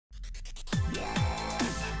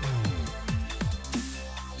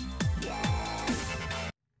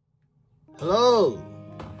Hello!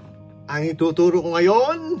 Ang ituturo ko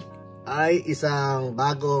ngayon ay isang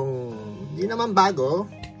bagong, hindi naman bago,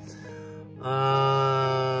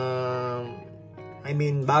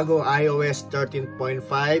 bago iOS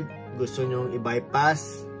 13.5. Gusto nyong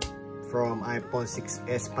i-bypass from iPhone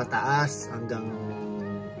 6s pataas hanggang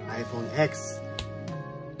iPhone X.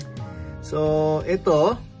 So,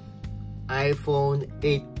 ito, iPhone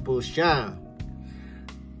 8 po siya.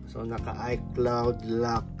 So, naka-iCloud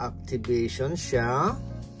lock activation siya.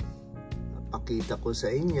 Napakita ko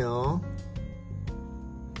sa inyo.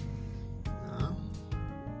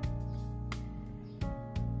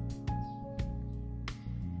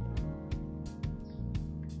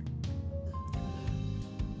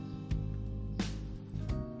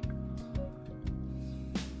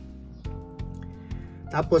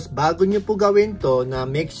 Tapos, bago nyo po gawin to, na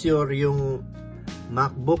make sure yung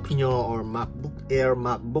MacBook nyo or MacBook Air,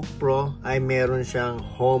 MacBook Pro ay meron siyang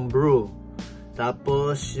Homebrew.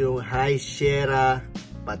 Tapos yung High Sierra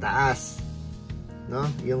pataas, no?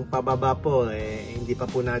 Yung pababa po hindi pa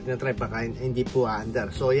po natin na-try, baka hindi po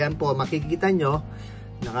under. So yan po, makikita nyo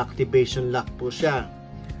naka-activation lock po siya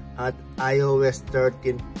at iOS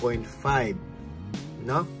 13.5,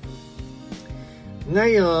 no?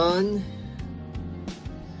 Ngayon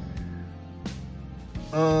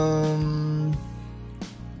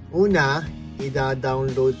una,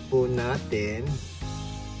 ida-download po natin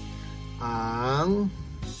ang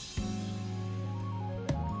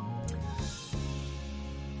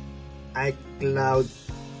iCloud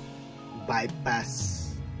ByPass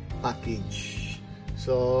package.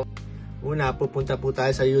 So, una, pupunta po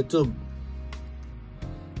tayo sa YouTube,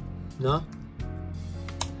 no?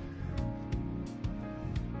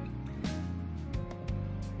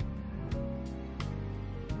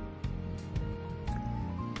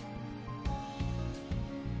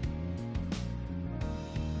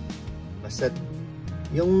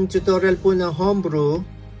 Yung tutorial po ng Homebrew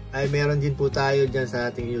ay meron din po tayo dyan sa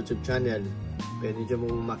ating YouTube channel. Pwede nyo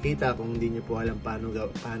mo makita kung hindi nyo po alam paano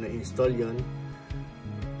install yon.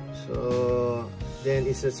 So, then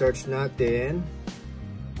isa-search natin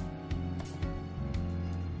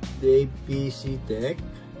davepctech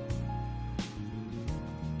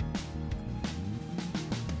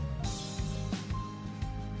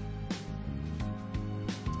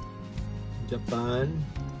Japan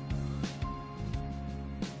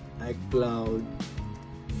iCloud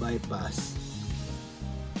ByPass.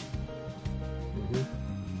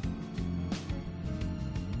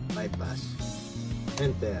 ByPass.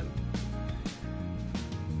 Enter.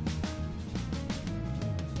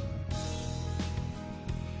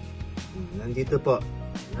 Nandito po,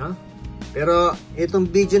 no? Pero itong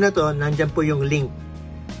video na to, nandyan po yung link.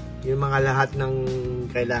 Yung mga lahat ng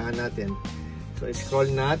kailangan natin. So,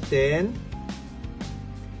 scroll natin.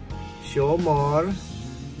 Show more.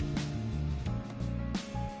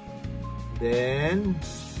 Then,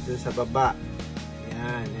 dun sa baba,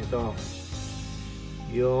 yan, ito,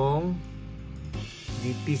 yung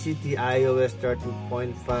davepctech iOS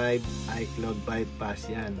 13.5 iCloud ByPass,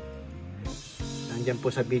 yan. Nandiyan po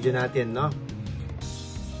sa video natin, no?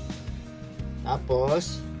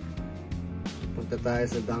 Tapos, punta tayo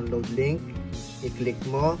sa download link, i-click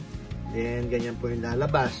mo, then, ganyan po yung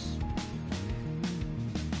lalabas.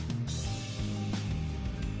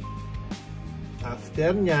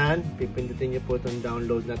 After nyan, pipindutin nyo po itong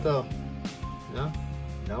download na to, no?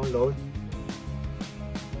 Download.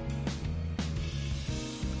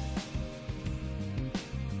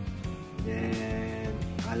 Then,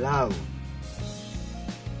 allow.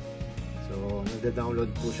 So,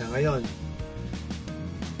 nagda-download po siya ngayon.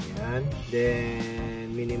 Yan.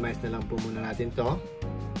 Then, minimize na lang po muna natin to.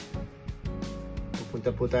 Pupunta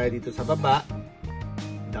po tayo dito sa baba.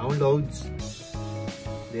 Downloads.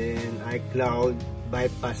 Then, iCloud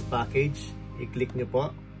ByPass package. I-click nyo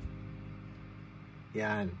po.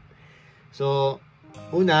 Yan. So,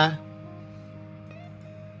 una,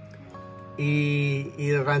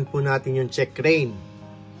 i-run po natin yung check rain.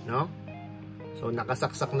 No? So,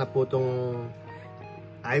 nakasaksak na po itong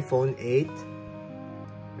iPhone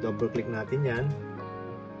 8. Double click natin yan.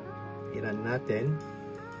 I-run natin.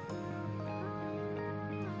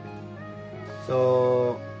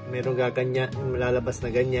 So, merong gaganyan, lalabas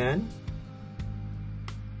na ganyan.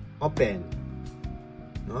 Open.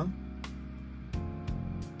 No?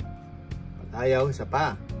 Pag ayaw, isa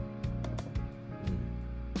pa.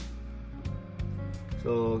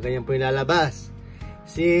 So, ganyan po yung lalabas.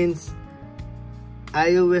 Since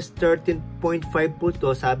iOS 13.5 po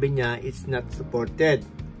to, sabi niya, it's not supported.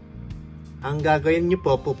 Ang gagawin niyo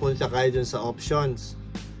po, pupunta kayo dun sa options.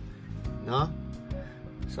 No?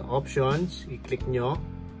 Sa options, i-click nyo.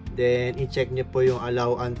 Then, i-check nyo po yung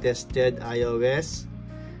allow untested iOS,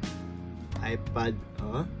 iPad,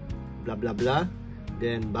 blah blah blah.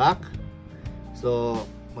 Then, back. So,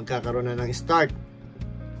 magkakaroon na ng start.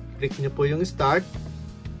 Click nyo po yung start.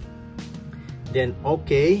 Then,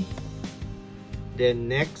 okay.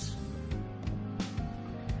 Then, next.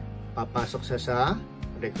 Papasok sa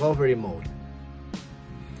recovery mode.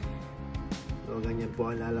 So, ganyan po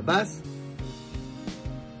ang lalabas.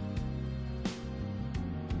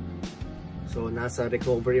 So, nasa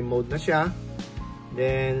recovery mode na siya.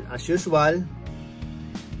 Then, as usual,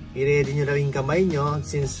 i-ready nyo na rin kamay nyo.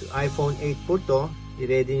 Since iPhone 8 po to,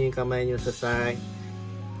 i-ready nyo yung kamay nyo sa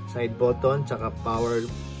side button, tsaka power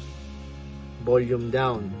volume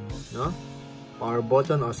down. No? Power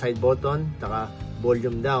button o side button, tsaka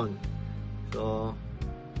volume down. So,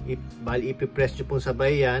 bali ipipress nyo pong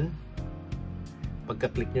sabay yan.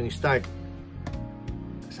 Pagka-click nyo yung start.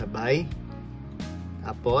 Sabay.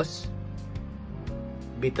 Tapos,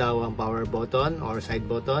 bitaw ang power button or side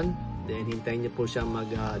button, then hintayin nyo po siyang mag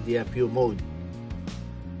DFU mode.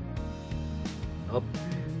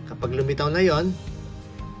 Kapag lumitaw na yon,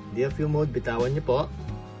 DFU mode, bitawan nyo po.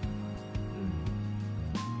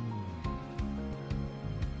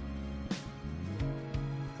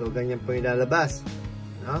 So ganyan po yung lalabas,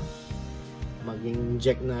 no?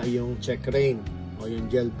 Mag-inject na yung check rain o yung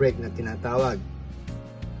jailbreak na tinatawag,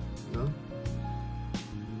 no?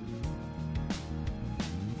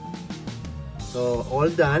 So, all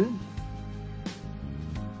done.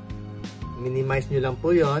 Minimize nyo lang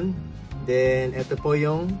po yon. Then, ito po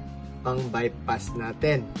yung pang bypass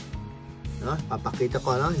natin. No? Papakita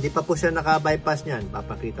ko, no? Hindi pa po siya naka-bypass niyan.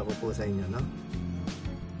 Papakita ko po sa inyo, no?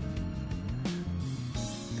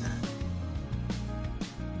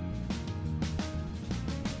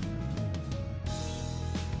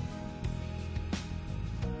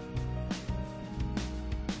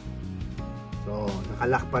 So,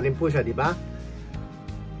 nakalock pa rin po siya, di ba?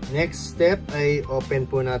 Next step ay open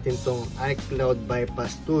po natin tong iCloud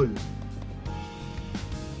bypass tool.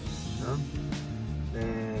 No?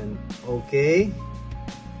 Then, okay.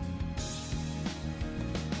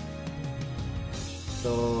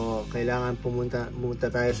 So, kailangan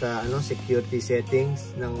pumunta tayo sa security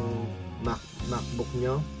settings ng MacBook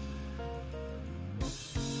nyo.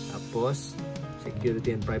 Tapos,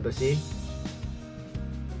 security and privacy.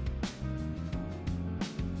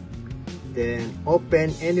 Then,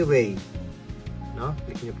 open anyway. No?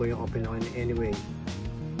 Click nyo po yung open anyway.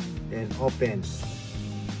 Then, open.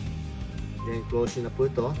 Then, close nyo na po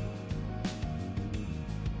ito.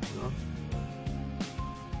 No?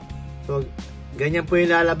 So, ganyan po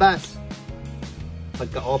yung lalabas.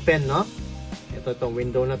 Pagka-open, no? Ito, itong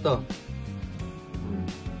window na to.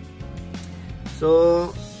 So,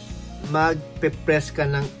 mag-press ka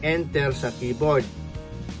ng enter sa keyboard.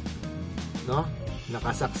 No?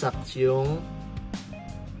 Nakasaksak yung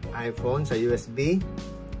iPhone sa USB,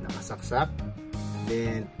 nakasaksak,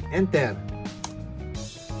 then enter.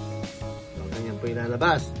 So, ganyan po yung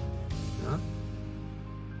lalabas, no?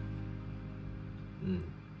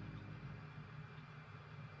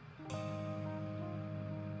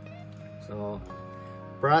 So,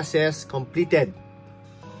 process completed,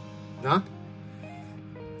 no?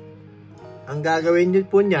 Ang gagawin nyo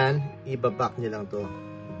po nyan, ibaback nyo lang to,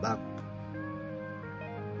 back.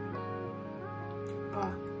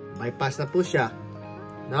 Bypass na po siya,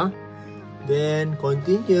 no? Then,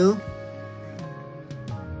 continue.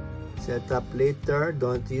 Set up later.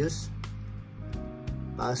 Don't use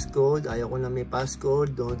passcode. Ayaw ko na may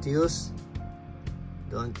passcode. Don't use.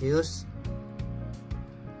 Don't use.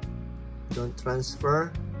 Don't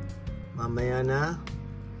transfer. Mamaya na.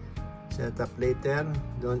 Set up later.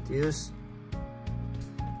 Don't use.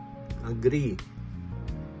 Agree.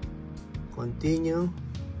 Continue.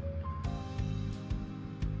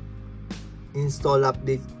 Install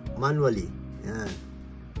update manually. Yan.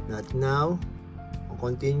 Not now.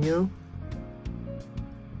 Continue.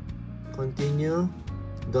 Continue.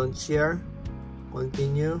 Don't share.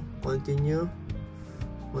 Continue. Continue.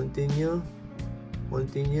 Continue.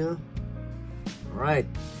 Continue.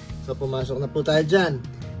 Alright. So, pumasok na po tayo dyan.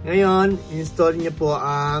 Ngayon, install nyo po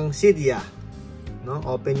ang Cydia. No?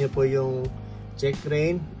 Open nyo po yung check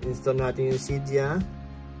rain. Install natin yung Cydia.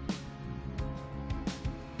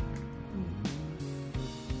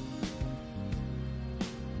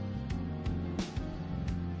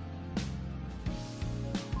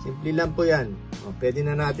 Simple lang po yan. O, pwede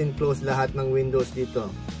na natin close lahat ng windows dito.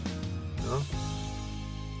 No?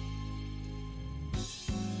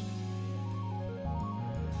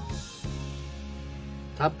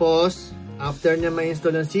 Tapos, after nyo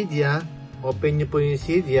ma-install ang Cydia, open nyo po yung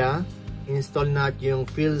Cydia. install natin yung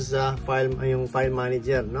Filza yung file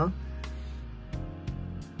manager, no?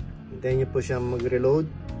 Hintayin nyo po siya mag-reload.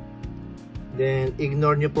 Then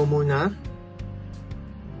ignore nyo po muna.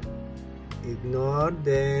 Ignore,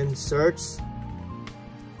 then search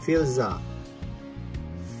Filza.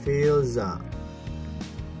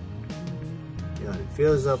 Yan,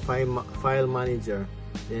 Filza file manager.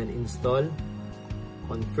 Then install,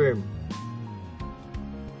 confirm.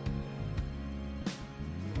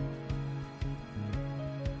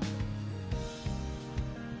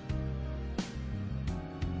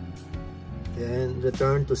 Then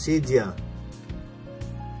return to Cydia.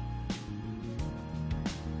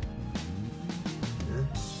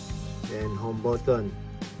 Then home button.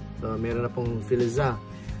 So meron na pong Filza.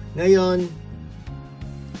 Ngayon,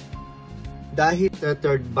 dahil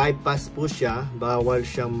Tethered bypass po siya, bawal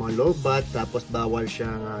siyang malobat, tapos bawal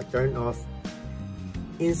siyang turn off.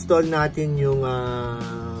 Install natin yung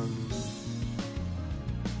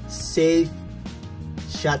Safe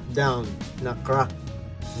Shutdown na crack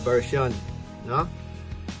version, no?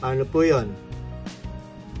 Ano po 'yon?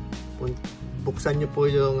 Buksan niyo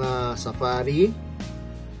po yung Safari.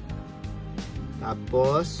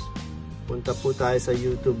 Tapos punta po tayo sa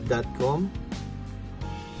youtube.com.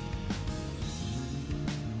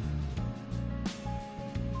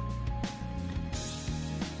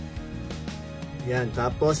 Yan,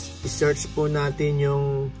 tapos i-search po natin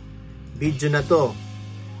yung video na to.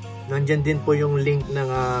 Nandyan din po yung link ng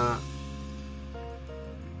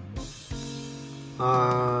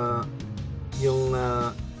yung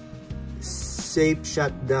Safe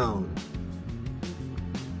Shutdown,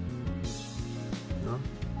 no?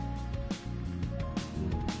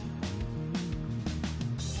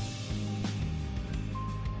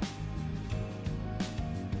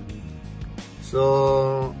 So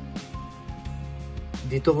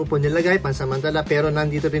dito ko po nilagay pansamantala, pero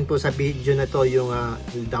nandito rin po sa video na to yung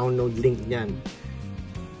download link niyan,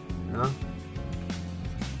 no?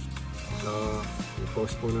 So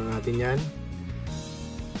i-post po na natin yan.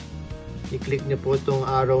 I-click nyo po itong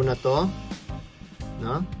arrow na to,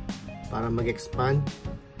 no? Para mag-expand.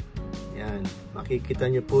 Yan,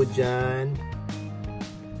 makikita nyo po dyan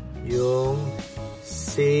yung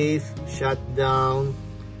Safe Shutdown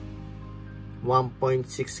 1.6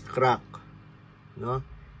 crack, no?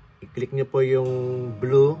 I-click nyo po yung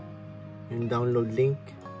blue, yung download link,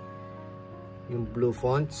 yung blue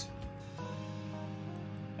fonts.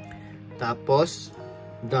 Tapos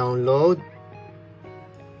download.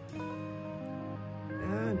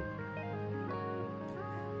 Ayan.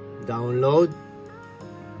 Download.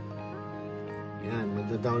 Ayan,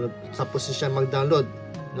 magda-download. Tapos siya mag-download,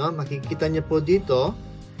 no? Makikita nyo po dito,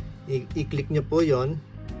 i-click nyo po yon.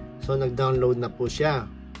 So nag-download na po siya.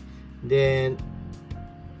 Then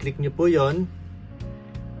click nyo po yon,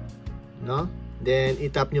 no? Then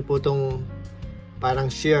i-tap nyo po tong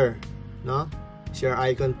parang share, no? Share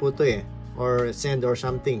icon po to or send or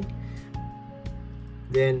something.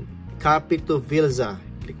 Then copy to Filza,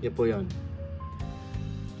 click nyo po yon.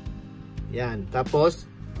 Yan, tapos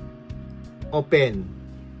open,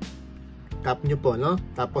 tap nyo po, no?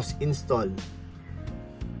 Tapos install.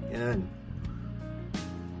 Yan,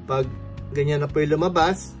 pag ganyan na po yung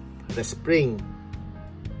lumabas, respring.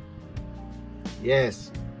 Yes.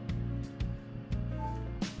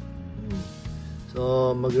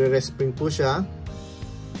 So magre-respring po siya.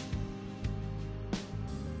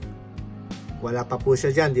 Wala pa po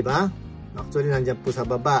siya dyan, di ba? Actually, nandyan po sa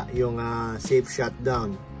baba yung Safe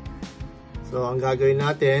Shutdown. So ang gagawin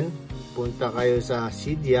natin, punta kayo sa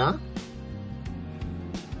Cydia,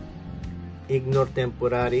 ignore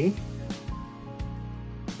temporary,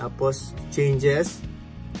 tapos changes,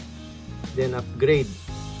 then upgrade,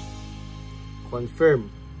 confirm,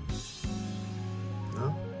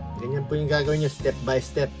 no? Ganyan po yung gagawin nyo step by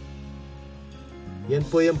step. Yan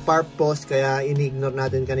po yung purpose kaya in-ignore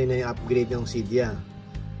natin kanina yung upgrade ng Cydia.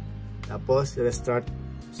 Tapos restart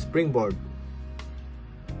Springboard.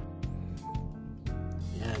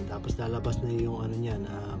 Yan, tapos lalabas na yung ano niyan,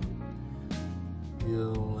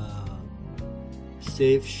 yung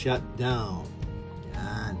Safe Shutdown.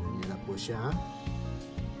 Yan, yan na po siya.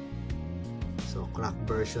 So crack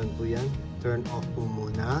version po yan. Turn off po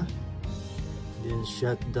muna. Then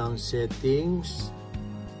shutdown settings.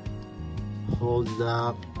 Hold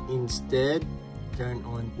up instead. Turn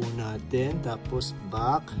on po natin. Tapos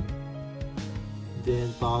back. Then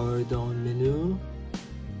power down menu.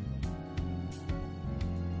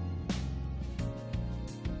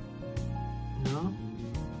 No?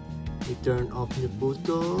 I-turn off nyo po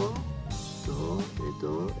to.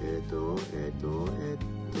 Ito.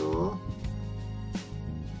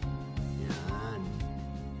 Yan.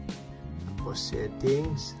 Tapos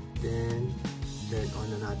settings, then turn on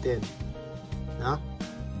na natin. No?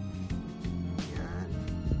 Yan.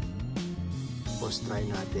 Tapos try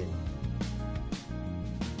natin.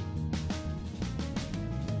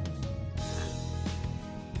 Yan.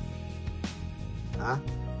 Ha?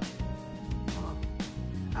 Oh.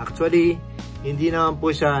 Actually, hindi naman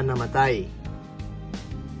po siya namatay.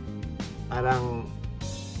 Parang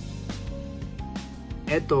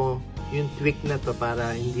eto, yung tweak na to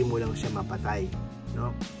para hindi mo lang siya mapatay,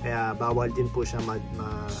 no? Kaya bawal din po siya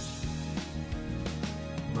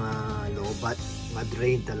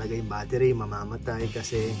ma-drain talaga yung battery, mamamatay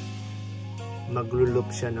kasi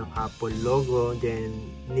maglo-loop siya ng Apple logo, then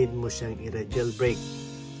need mo siyang i-jailbreak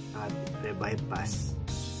at re-bypass.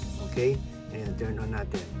 Okay? Ayan, turn on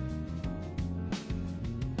natin.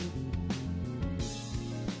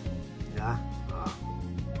 Yeah?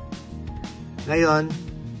 Ngayon,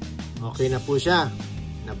 okay na po siya.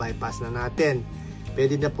 Na-bypass na natin.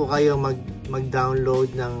 Pwede na po kayo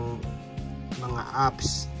mag-download ng mga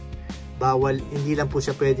apps. Bawal, hindi lang po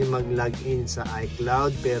siya pwede mag-login sa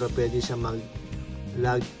iCloud, pero pwede siya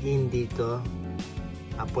mag-login dito.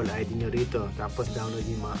 Apple ID nyo rito. Tapos download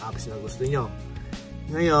yung mga apps na gusto nyo.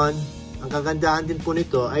 Ngayon, ang kagandahan din po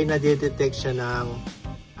nito ay nadedetect siya ng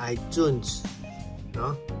iTunes.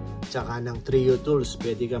 No? Tsaka ng Trio Tools,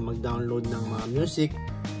 pwede ka mag-download ng mga music,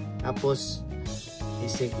 tapos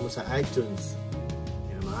i-sync mo sa iTunes.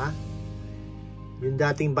 Yan ba? Yung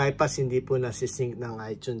dating bypass, hindi po nasi-sync ng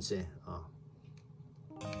iTunes eh. Oh.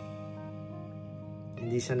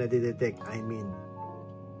 Hindi siya nadidetect, I mean.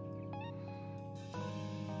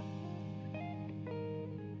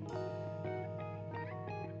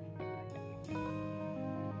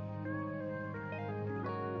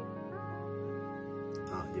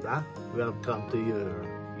 Diba? Welcome to your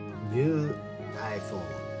new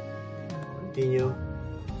iPhone. Continue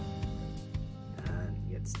and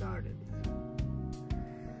get started.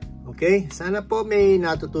 Okay, sana po may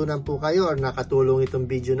natutunan po kayo or nakatulong itong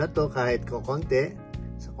video na to kahit konti,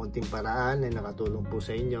 sa konting paraan ay nakatulong po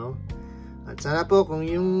sa inyo. At sana po kung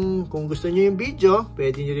gusto niyo yung video,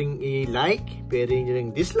 pwede niyo ring i-like, pwede niyo ring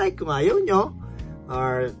dislike kung ayaw niyo.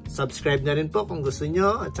 Or subscribe na rin po kung gusto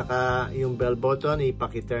nyo. At saka yung bell button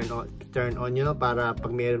turn on nyo para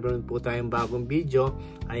pag mayroon po tayong bagong video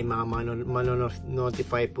ay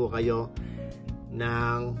manonotify po kayo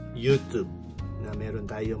ng YouTube na meron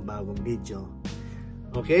tayong bagong video.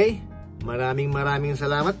 Okay? Maraming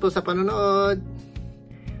salamat po sa panonood.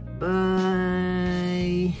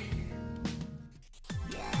 Bye!